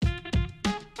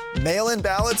Mail-in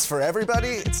ballots for everybody.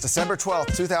 It's December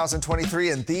 12th,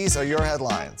 2023, and these are your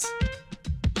headlines.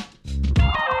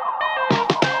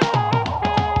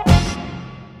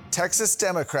 Texas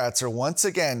Democrats are once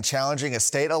again challenging a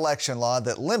state election law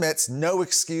that limits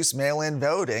no-excuse mail-in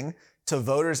voting to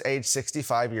voters aged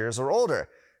 65 years or older,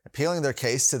 appealing their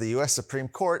case to the U.S. Supreme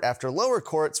Court after lower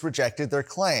courts rejected their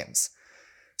claims.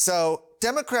 So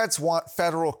Democrats want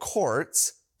federal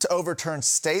courts to overturn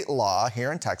state law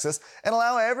here in Texas and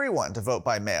allow everyone to vote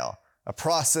by mail, a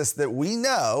process that we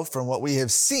know from what we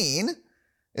have seen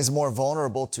is more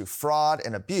vulnerable to fraud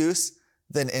and abuse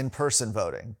than in-person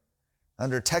voting.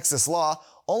 Under Texas law,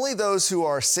 only those who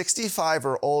are 65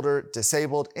 or older,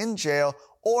 disabled, in jail,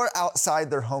 or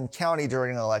outside their home county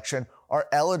during an election are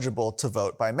eligible to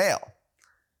vote by mail.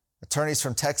 Attorneys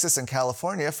from Texas and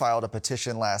California filed a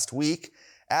petition last week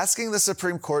asking the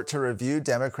Supreme Court to review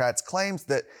Democrats' claims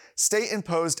that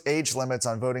state-imposed age limits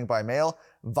on voting by mail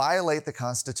violate the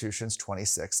Constitution's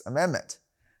 26th Amendment.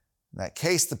 In that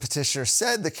case, the petitioner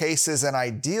said the case is an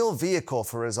ideal vehicle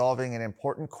for resolving an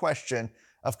important question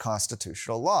of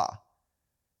constitutional law.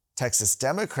 Texas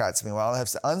Democrats, meanwhile,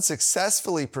 have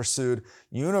unsuccessfully pursued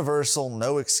universal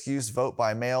no-excuse vote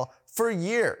by mail for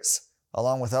years,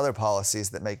 along with other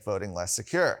policies that make voting less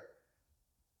secure.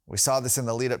 We saw this in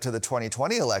the lead up to the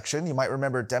 2020 election. You might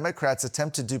remember Democrats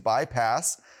attempted to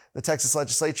bypass the Texas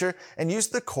legislature and use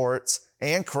the courts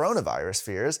and coronavirus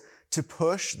fears to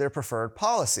push their preferred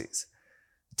policies.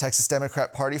 The Texas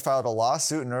Democrat Party filed a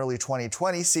lawsuit in early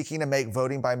 2020 seeking to make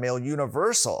voting by mail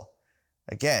universal,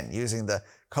 again, using the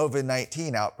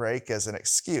COVID-19 outbreak as an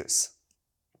excuse.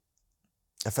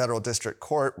 A federal district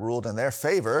court ruled in their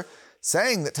favor,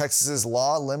 saying that Texas's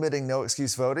law limiting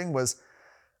no-excuse voting was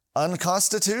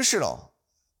unconstitutional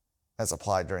as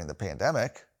applied during the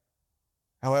pandemic.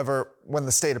 However, when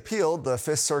the state appealed, the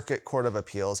Fifth Circuit Court of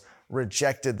Appeals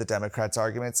rejected the Democrats'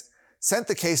 arguments, sent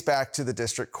the case back to the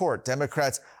district court.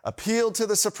 Democrats appealed to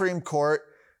the Supreme Court,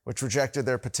 which rejected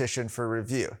their petition for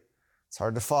review. It's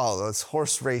hard to follow. It's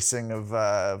horse racing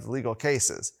of legal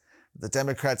cases. The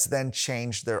Democrats then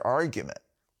changed their argument.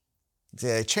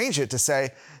 They changed it to say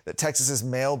that Texas's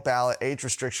mail ballot age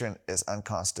restriction is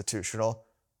unconstitutional,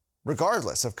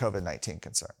 regardless of COVID-19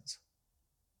 concerns.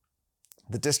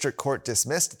 The district court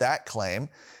dismissed that claim,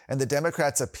 and the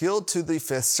Democrats appealed to the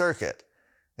Fifth Circuit.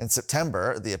 In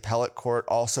September, the appellate court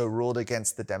also ruled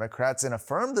against the Democrats and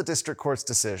affirmed the district court's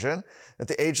decision that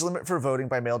the age limit for voting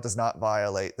by mail does not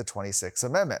violate the 26th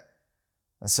Amendment.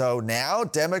 And so now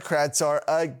Democrats are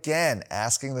again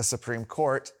asking the Supreme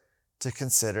Court to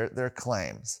consider their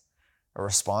claims. A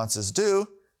response is due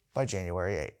by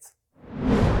January 8th.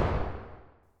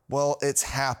 Well, it's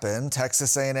happened.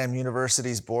 Texas A&M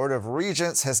University's Board of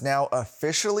Regents has now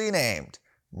officially named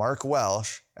Mark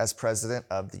Welsh as president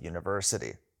of the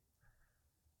university.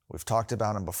 We've talked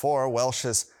about him before. Welsh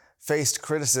has faced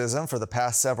criticism for the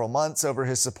past several months over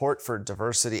his support for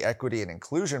diversity, equity, and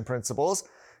inclusion principles,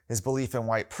 his belief in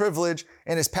white privilege,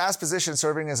 and his past position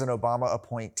serving as an Obama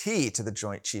appointee to the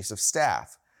Joint Chiefs of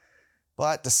Staff.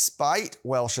 But despite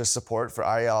Welsh's support for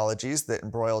ideologies that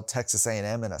embroiled Texas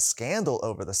A&M in a scandal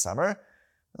over the summer,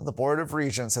 the Board of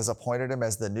Regents has appointed him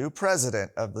as the new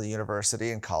president of the university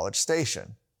in College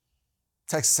Station.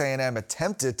 Texas A&M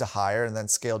attempted to hire and then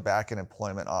scaled back an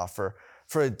employment offer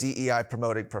for a DEI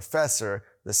promoting professor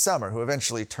this summer, who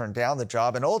eventually turned down the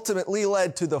job and ultimately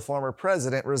led to the former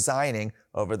president resigning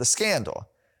over the scandal.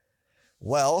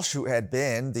 Welsh, who had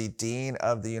been the dean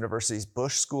of the university's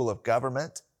Bush School of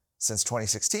Government since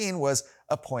 2016, was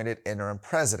appointed interim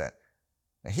president.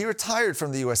 Now, he retired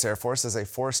from the U.S. Air Force as a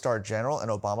four-star general and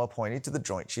Obama appointee to the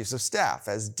Joint Chiefs of Staff.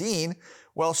 As dean,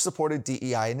 Welsh supported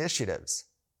DEI initiatives.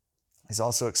 He's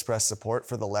also expressed support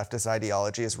for the leftist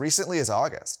ideology as recently as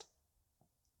August.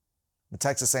 The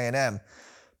Texas A&M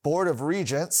Board of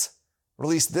Regents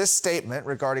released this statement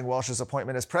regarding Welsh's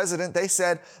appointment as president. They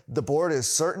said, "The board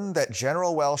is certain that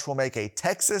General Welsh will make a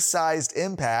Texas-sized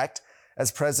impact as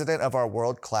president of our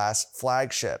world-class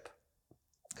flagship.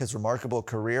 His remarkable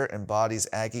career embodies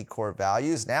Aggie core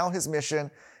values. Now his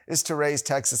mission is to raise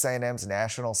Texas A&M's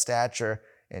national stature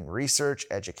in research,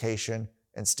 education,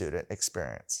 and student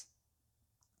experience."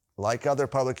 Like other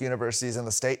public universities in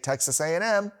the state, Texas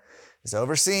A&M is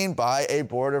overseen by a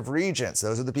Board of Regents.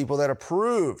 Those are the people that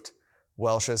approved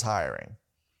Welsh's hiring.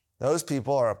 Those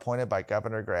people are appointed by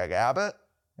Governor Greg Abbott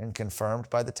and confirmed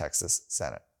by the Texas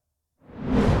Senate.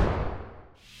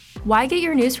 Why get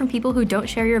your news from people who don't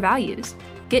share your values?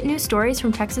 Get news stories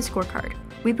from Texas Scorecard.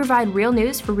 We provide real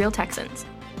news for real Texans.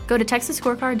 Go to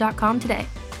texasscorecard.com today.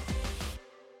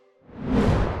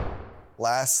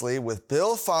 lastly, with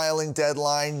bill filing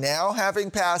deadline now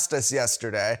having passed us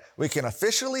yesterday, we can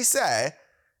officially say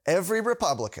every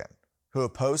Republican who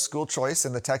opposed school choice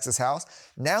in the Texas House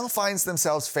now finds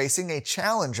themselves facing a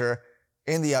challenger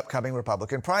in the upcoming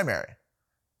Republican primary.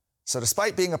 So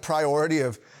despite being a priority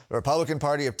of the Republican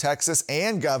Party of Texas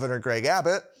and Governor Greg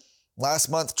Abbott, last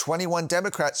month 21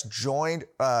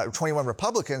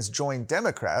 Republicans joined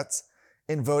Democrats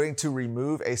in voting to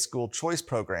remove a school choice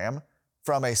program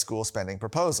from a school spending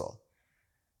proposal.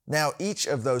 Now, each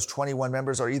of those 21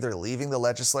 members are either leaving the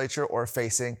legislature or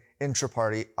facing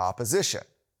intra-party opposition.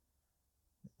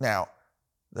 Now,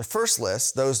 the first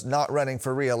list, those not running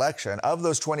for re-election, of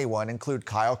those 21 include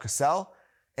Kyle Cassell,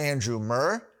 Andrew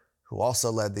Murr, who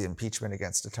also led the impeachment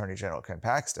against Attorney General Ken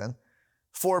Paxton,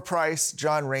 For Price,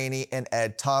 John Rainey, and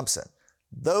Ed Thompson.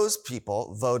 Those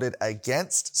people voted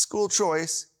against school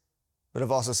choice, but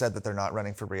have also said that they're not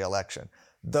running for re-election.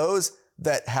 Those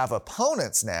that have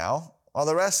opponents now are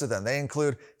the rest of them. They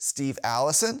include Steve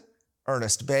Allison,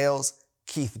 Ernest Bales,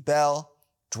 Keith Bell,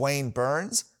 Dwayne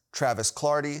Burns, Travis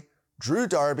Clardy, Drew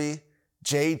Darby,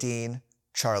 Jay Dean,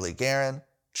 Charlie Guerin,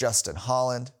 Justin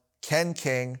Holland, Ken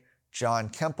King, John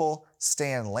Kemple,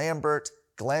 Stan Lambert,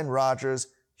 Glenn Rogers,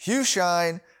 Hugh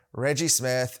Shine, Reggie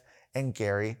Smith, and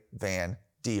Gary Van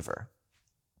Dever.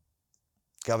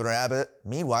 Governor Abbott,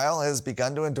 meanwhile, has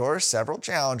begun to endorse several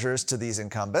challengers to these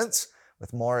incumbents,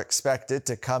 with more expected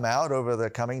to come out over the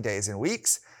coming days and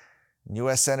weeks.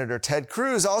 U.S. Senator Ted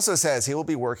Cruz also says he will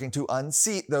be working to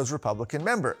unseat those Republican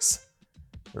members.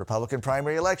 The Republican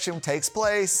primary election takes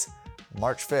place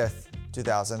March 5th,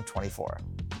 2024.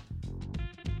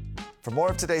 For more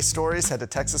of today's stories, head to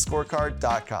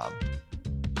TexasScorecard.com.